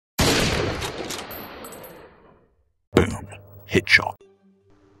Headshot.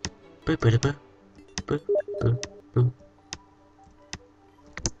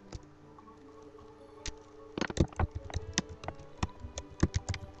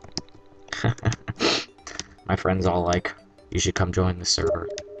 My friends all like, you should come join the server.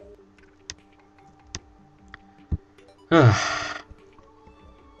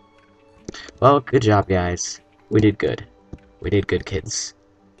 Well, good job, guys. We did good. We did good, kids.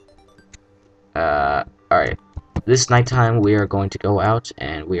 Alright. This nighttime, we are going to go out,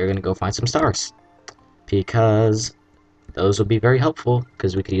 and we are going to go find some stars. Because those would be very helpful,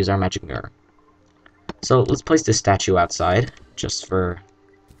 because we could use our magic mirror. So, let's place this statue outside, just to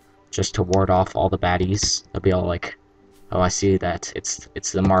ward off all the baddies. They'll be all like, oh, I see that.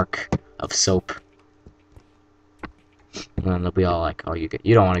 It's the mark of soap. And then they'll be all like, oh, you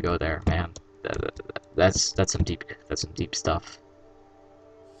don't want to go there, man. That's some deep stuff.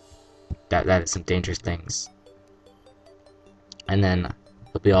 That is some dangerous things. And then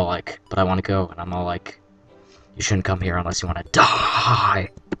they'll be all like, but I want to go, and I'm all like, you shouldn't come here unless you want to die.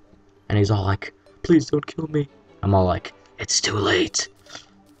 And he's all like, please don't kill me. I'm all like, it's too late.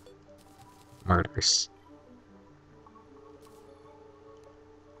 Murders.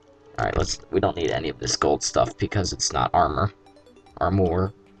 Alright, we don't need any of this gold stuff because it's not armor.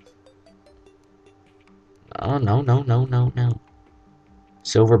 Armor. Oh, no.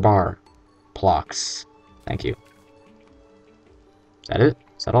 Silver bar. Blocks. Thank you. Is that it?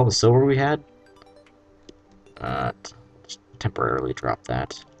 Is that all the silver we had? Just temporarily drop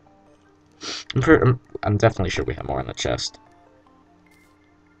that. I'm definitely sure we have more in the chest.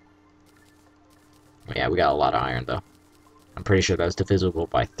 Yeah, we got a lot of iron, though. I'm pretty sure that was divisible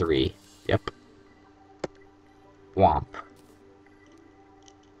by 3. Yep. Womp.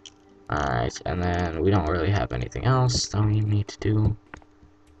 Alright, and then we don't really have anything else that we need to do.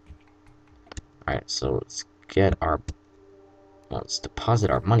 Alright, so let's get our... Well, let's deposit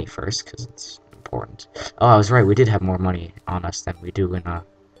our money first, because it's important. Oh, I was right, we did have more money on us than we do in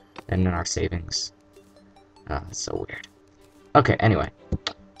our savings. That's so weird. Okay, anyway.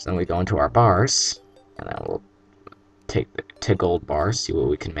 So then we go into our bars, and then we'll take the 2 gold bars, see what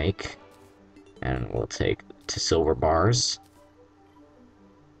we can make. And we'll take 2 silver bars.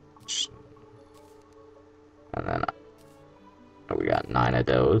 And then we got 9 of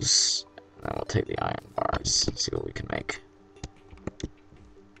those. And then we'll take the iron bars, see what we can make.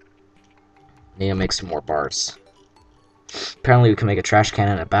 Need to make some more bars. Apparently we can make a trash can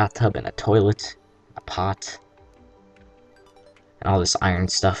and a bathtub and a toilet, a pot, and all this iron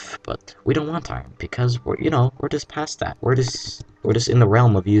stuff, but we don't want iron because we're just past that. We're just in the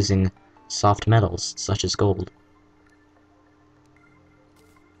realm of using soft metals such as gold.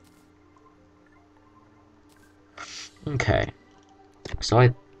 Okay.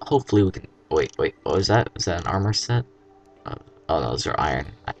 So hopefully we can wait, what was that? Is that an armor set? Oh no, those are iron.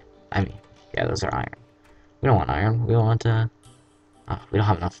 I mean, yeah, those are iron. We don't want iron. We want oh, we don't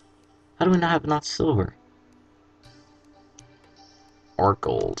have enough. How do we not have enough silver? Or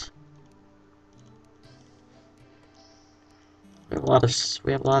gold. We have a lot of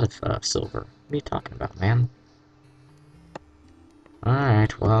silver. What are you talking about, man?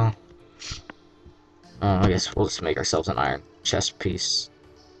 Alright, well. I guess we'll just make ourselves an iron chest piece.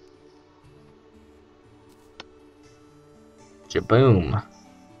 Jaboom!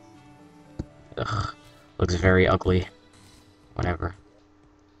 Ugh. Looks very ugly. Whatever.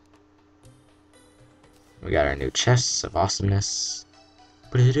 We got our new chests of awesomeness.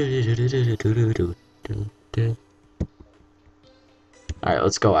 Alright,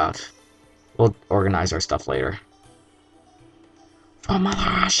 let's go out. We'll organize our stuff later. For Mother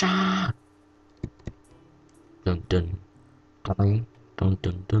Russia! Dun dun. Dun dun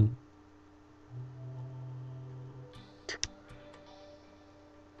dun dun.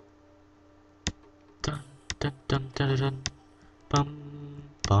 Dun dun dun dun dun. Bum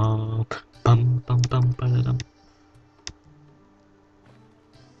bum bum bum bum bum.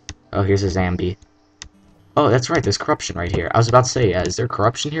 Oh, here's a Zambi. Oh, that's right. There's corruption right here. I was about to say, is there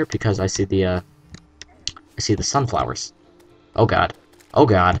corruption here? Because I see the sunflowers. Oh god. Oh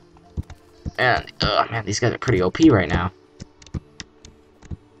god. And man, these guys are pretty OP right now.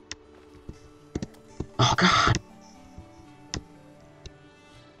 Oh god.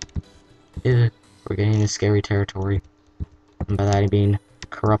 Ew, we're getting into scary territory. And by that I mean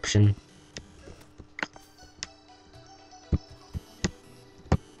corruption.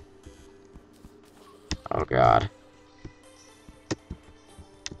 Oh god.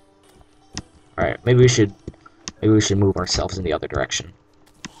 Alright, maybe we should move ourselves in the other direction.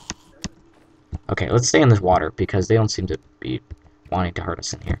 Okay, let's stay in this water because they don't seem to be wanting to hurt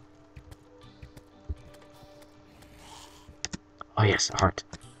us in here. Oh yes, a heart.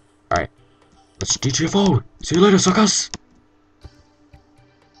 Alright. Let's DTFO! See you later, suckers!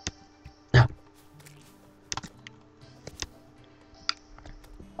 Yeah.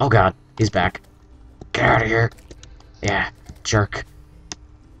 Oh god, he's back. Get out of here! Yeah, jerk.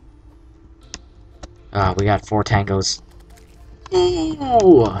 We got 4 tangos.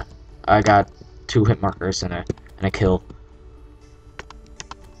 Ooh! I got 2 hit markers and a kill.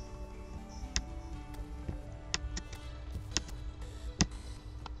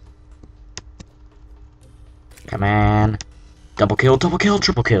 Come on. Double kill,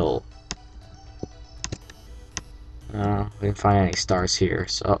 triple kill! We didn't find any stars here,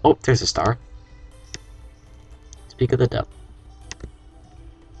 so... Oh, there's a star. Speak of the devil.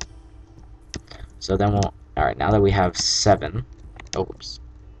 So then we'll... Alright, now that we have 7... Oh, oops.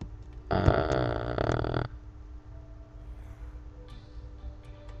 We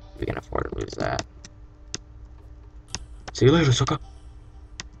can afford to lose that. See you later, sucker!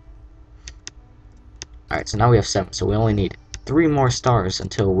 Alright, so now we have 7, so we only need 3 more stars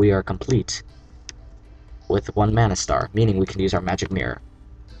until we are complete with 1 mana star, meaning we can use our magic mirror.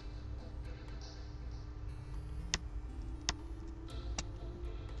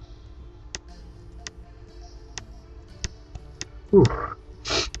 Whew.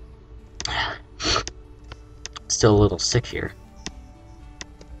 Still a little sick here.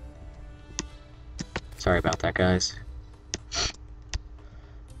 Sorry about that, guys.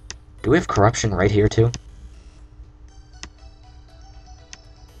 Do we have corruption right here, too?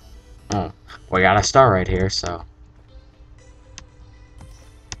 Oh, we got a star right here, so...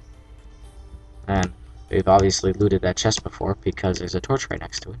 And we've obviously looted that chest before, because there's a torch right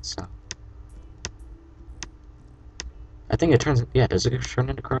next to it, so... I think it turns... Yeah, does it turn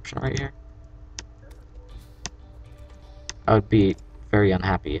into corruption right here? I would be very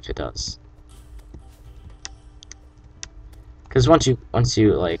unhappy if it does. Because once you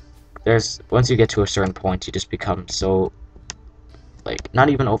get to a certain point, you just become so, like, not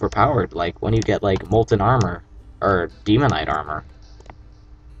even overpowered. Like, when you get, like, molten armor, or demonite armor,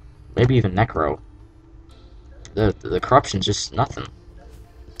 maybe even necro, the corruption's just nothing.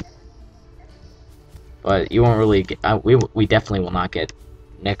 But you won't really get, we definitely will not get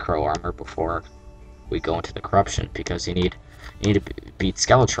necro armor before we go into the corruption, because you need to beat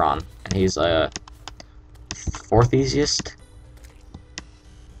Skeletron, and he's, 4th easiest?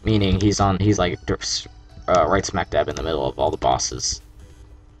 Meaning he's like right smack dab in the middle of all the bosses.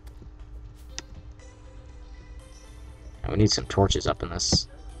 And we need some torches up in this.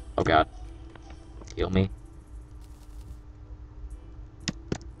 Oh god. Heal me.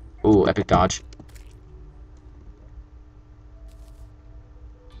 Ooh, epic dodge.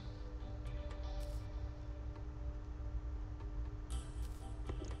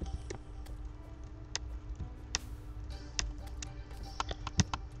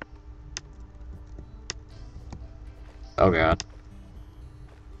 Oh god.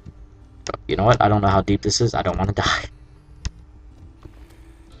 You know what? I don't know how deep this is. I don't want to die.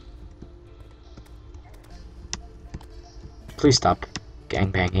 Please stop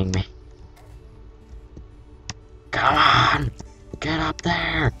gangbanging me. Come on! Get up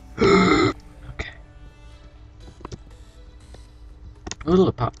there! Okay.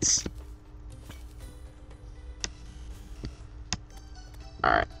 Little pots.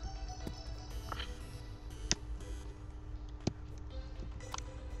 Alright.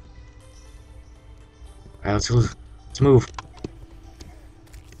 Alright, let's move.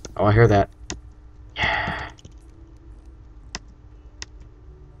 Oh, I hear that. Yeah.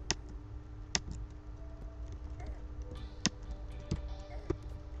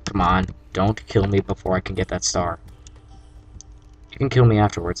 Come on, don't kill me before I can get that star. You can kill me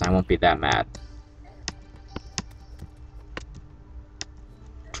afterwards, I won't be that mad.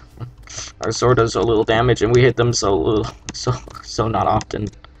 Our sword does a little damage, and we hit them so not often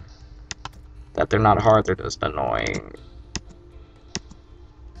that they're not hard. They're just annoying.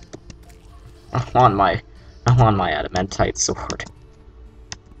 I want my adamantite sword.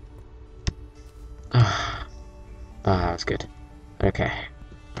 That was good. Okay.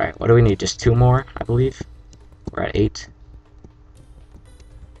 Alright, what do we need? Just 2 more, I believe? We're at 8.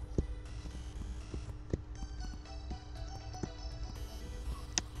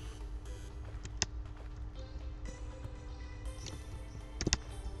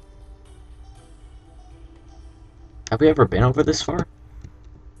 Have we ever been over this far?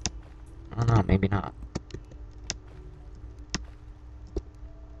 I don't know, maybe not.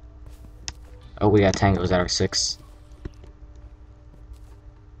 Oh, we got tangos at our 6.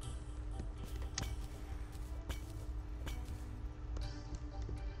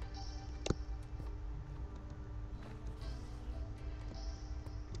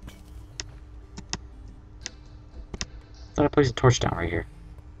 thought I placed a torch down right here.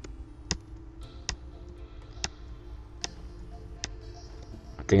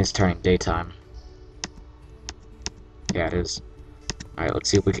 I think it's turning daytime. Yeah, it is. Alright, let's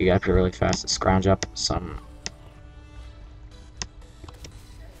see if we can get up here really fast and scrounge up some...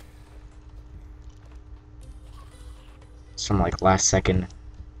 some, like, last-second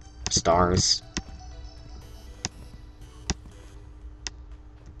stars.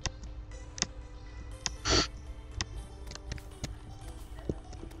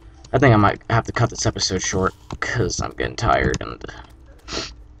 I think I might have to cut this episode short, because I'm getting tired, and...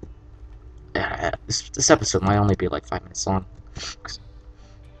 this episode might only be like 5 minutes long.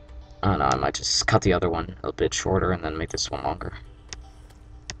 I don't know, I might just cut the other one a bit shorter and then make this one longer.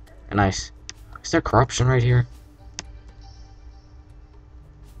 And nice. Is there corruption right here?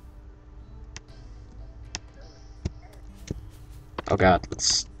 Oh god,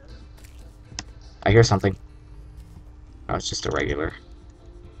 let's... I hear something. Oh, it's just a regular.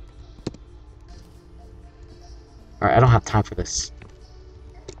 Alright, I don't have time for this.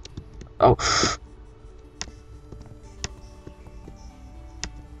 Oh.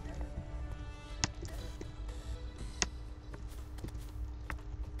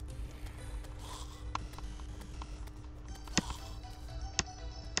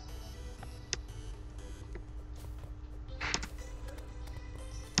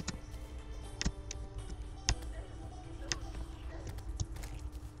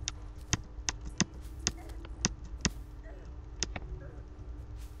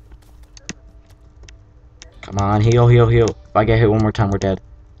 Come on, heal, heal, heal. If I get hit one more time, we're dead.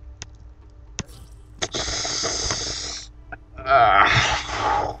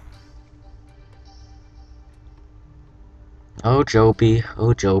 Oh, Joby,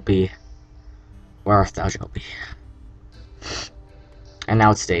 oh, Joby. Where art thou, Joby? And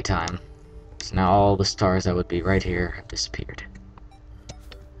now it's daytime. So now all the stars that would be right here have disappeared.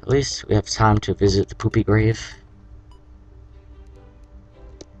 At least we have time to visit the poopy grave.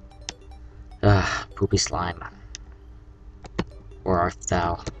 Poopy slime. Where art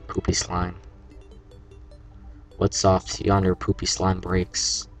thou, poopy slime? What soft yonder poopy slime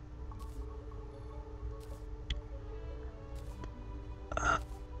breaks? So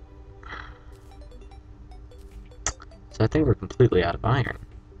I think we're completely out of iron.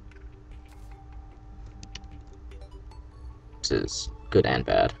 This is good and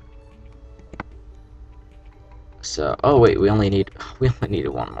bad. So, oh wait, we only needed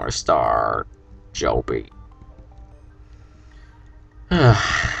one more star, Joby.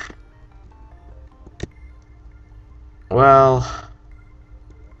 Well,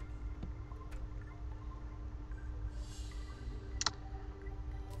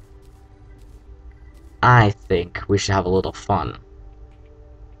 I think we should have a little fun.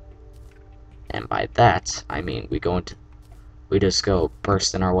 And by that, I mean we just go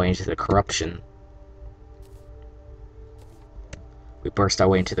bursting our way into the corruption. We burst our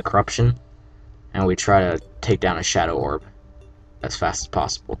way into the corruption, and we try to take down a shadow orb as fast as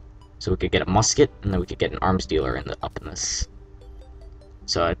possible. So we could get a musket, and then we could get an arms dealer up in this.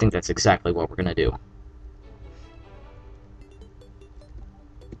 So I think that's exactly what we're gonna do.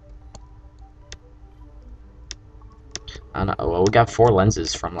 I don't know, well, we got 4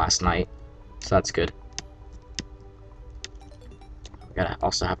 lenses from last night, so that's good. We gotta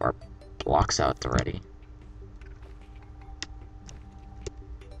also have our blocks out at the ready.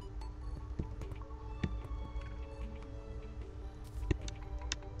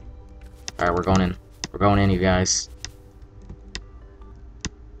 Alright, we're going in. We're going in, you guys.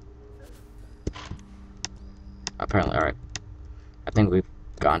 Apparently, alright. I think we've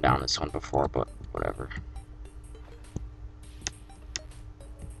gone down this one before, but whatever.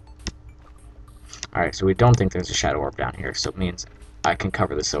 Alright, so we don't think there's a shadow orb down here, so it means I can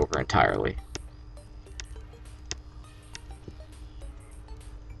cover this over entirely.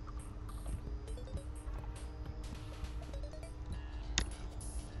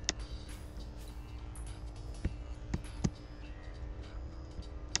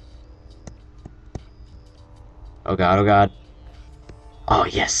 Oh god, oh god. Oh,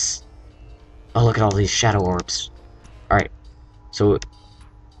 yes! Oh, look at all these shadow orbs. Alright, so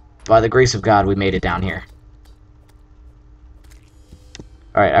by the grace of God, we made it down here.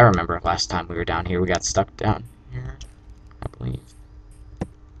 Alright, I remember last time we were down here, we got stuck down here, I believe.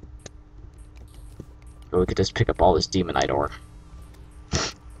 But we could just pick up all this demonite ore.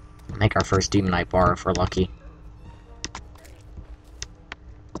 Make our first demonite bar if we're lucky.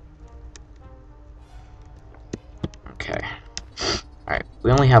 Okay. Alright,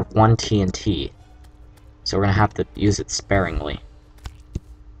 we only have 1 TNT, so we're gonna have to use it sparingly.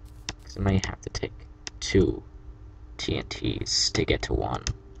 Because I may have to take 2 TNTs to get to 1.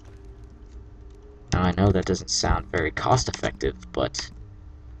 Now I know that doesn't sound very cost effective, but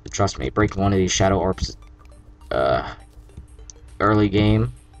trust me, breaking one of these shadow orbs early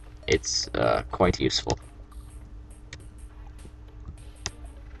game, it's quite useful.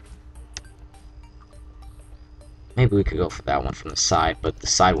 Maybe we could go for that one from the side, but the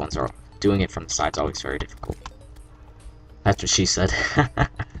side ones are doing it from the side's always very difficult. That's what she said.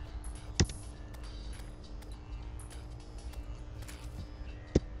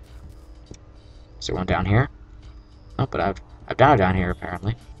 Is there one down here? Oh, but I've down here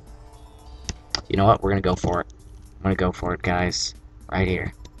apparently. You know what? We're gonna go for it. I'm gonna go for it, guys. Right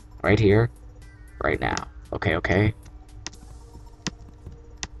here. Right here. Right now. Okay, okay.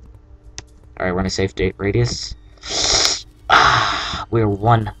 Alright, we're in a safe date radius. Ah, we're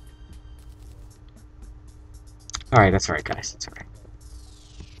 1. Alright, that's alright, guys. That's alright.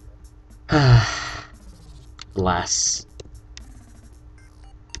 Alas.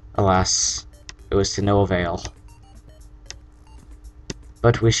 Alas. It was to no avail.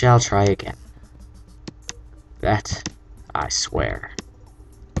 But we shall try again. That, I swear.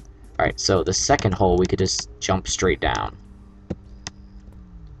 Alright, so the second hole we could just jump straight down.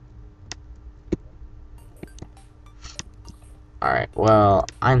 Alright, well,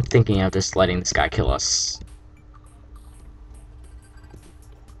 I'm thinking of just letting this guy kill us.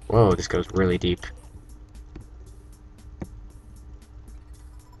 Whoa, this goes really deep.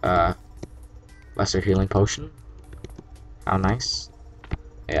 Lesser healing potion. How nice.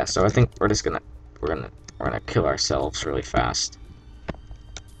 Yeah, so I think we're gonna kill ourselves really fast.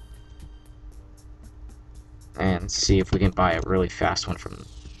 And see if we can buy a really fast one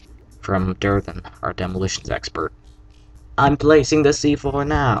from Durthan, our demolitions expert. I'm placing the C4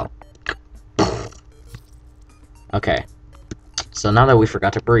 now. Okay. So now that we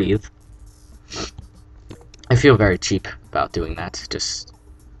forgot to breathe, I feel very cheap about doing that. Just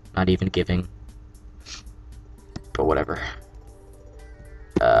not even giving. But whatever.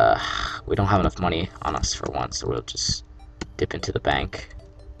 We don't have enough money on us for one, so we'll just dip into the bank.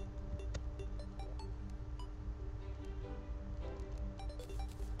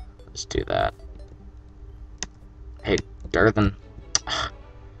 Let's do that. Hey, Durthan.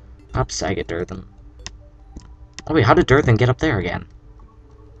 Stop sagging, Durthan. Oh wait, how did Durthan get up there again?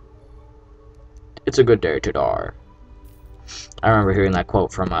 It's a good day to die. I remember hearing that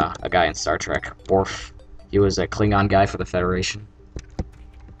quote from a guy in Star Trek, Worf. He was a Klingon guy for the Federation.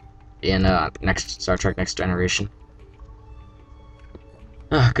 In Star Trek Next Generation.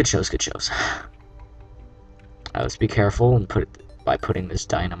 Good shows, good shows. Let's be careful and by putting this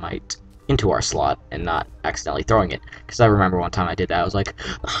dynamite into our slot and not accidentally throwing it. Because I remember one time I did that. I was like,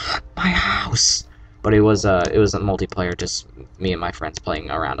 my house. But it was a multiplayer, just me and my friends playing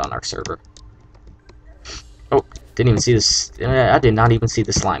around on our server. Oh, didn't even see this. I did not even see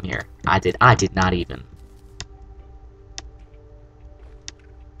the slime here. I did not even.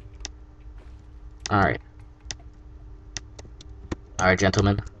 Alright. Alright,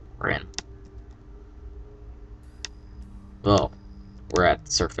 gentlemen. We're in. Well, we're at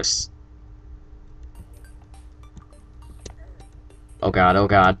the surface. Oh god, oh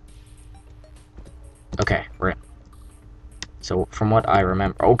god. Okay, we're in. So, from what I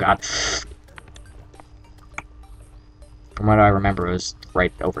remember... Oh god! From what I remember, it was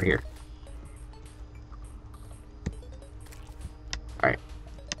right over here. Alright.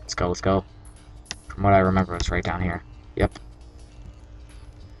 Let's go, let's go. From what I remember, it was right down here. Yep.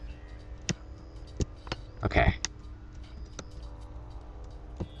 Okay.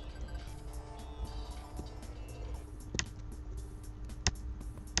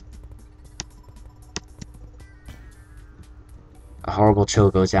 A horrible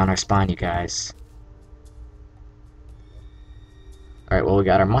chill goes down our spine, you guys. Alright, well, we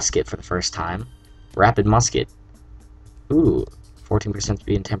got our musket for the first time. Rapid musket. Ooh, 14%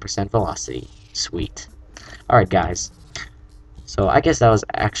 speed and 10% velocity. Sweet. Alright, guys. So, I guess that was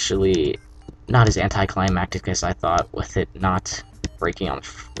actually not as anticlimactic as I thought, with it not breaking on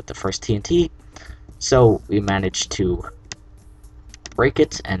with the first TNT. So, we managed to break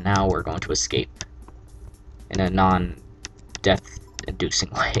it, and now we're going to escape in a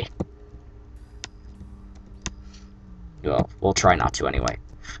non-death-inducing way. Well, we'll try not to anyway.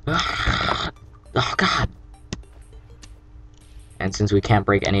 Oh, God! And since we can't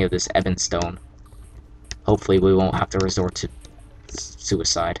break any of this ebon stone, hopefully we won't have to resort to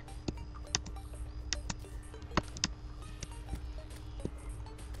suicide.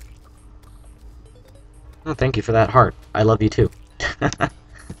 Oh, thank you for that heart. I love you too.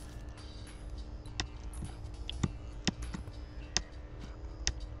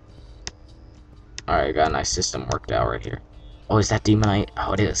 Alright, got a nice system worked out right here. Oh, is that demonite?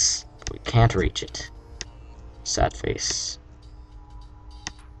 Oh, it is. We can't reach it. Sad face.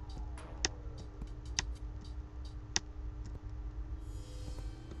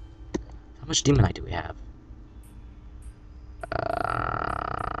 How much demonite do we have?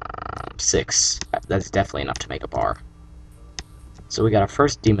 6. That's definitely enough to make a bar. So we got our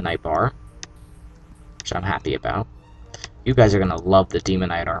first demonite bar, which I'm happy about. You guys are gonna love the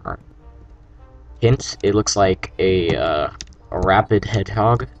demonite armor. Hint: it looks like a rapid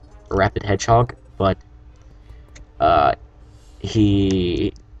hedgehog, but uh,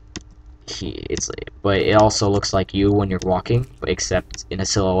 he but it also looks like you when you're walking, except in a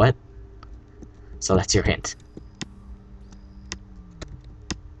silhouette. So that's your hint.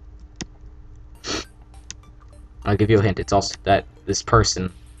 I'll give you a hint. It's also that this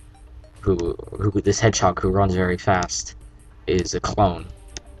person, this hedgehog who runs very fast, is a clone.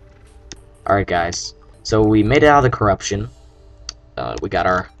 All right, guys. So we made it out of the corruption. We got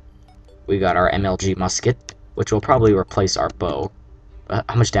our MLG musket, which will probably replace our bow.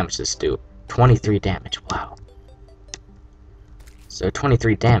 How much damage does this do? 23 damage. Wow. So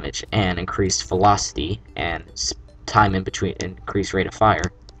 23 damage and increased velocity and time in between, increased rate of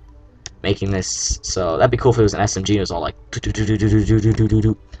fire, making this so that'd be cool if it was an SMG. It was all like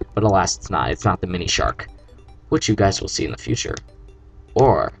but alas, it's not. It's not the mini shark, which you guys will see in the future,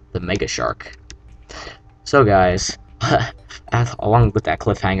 or the mega shark. So guys, along with that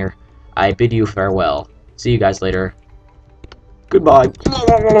cliffhanger, I bid you farewell. See you guys later. Goodbye.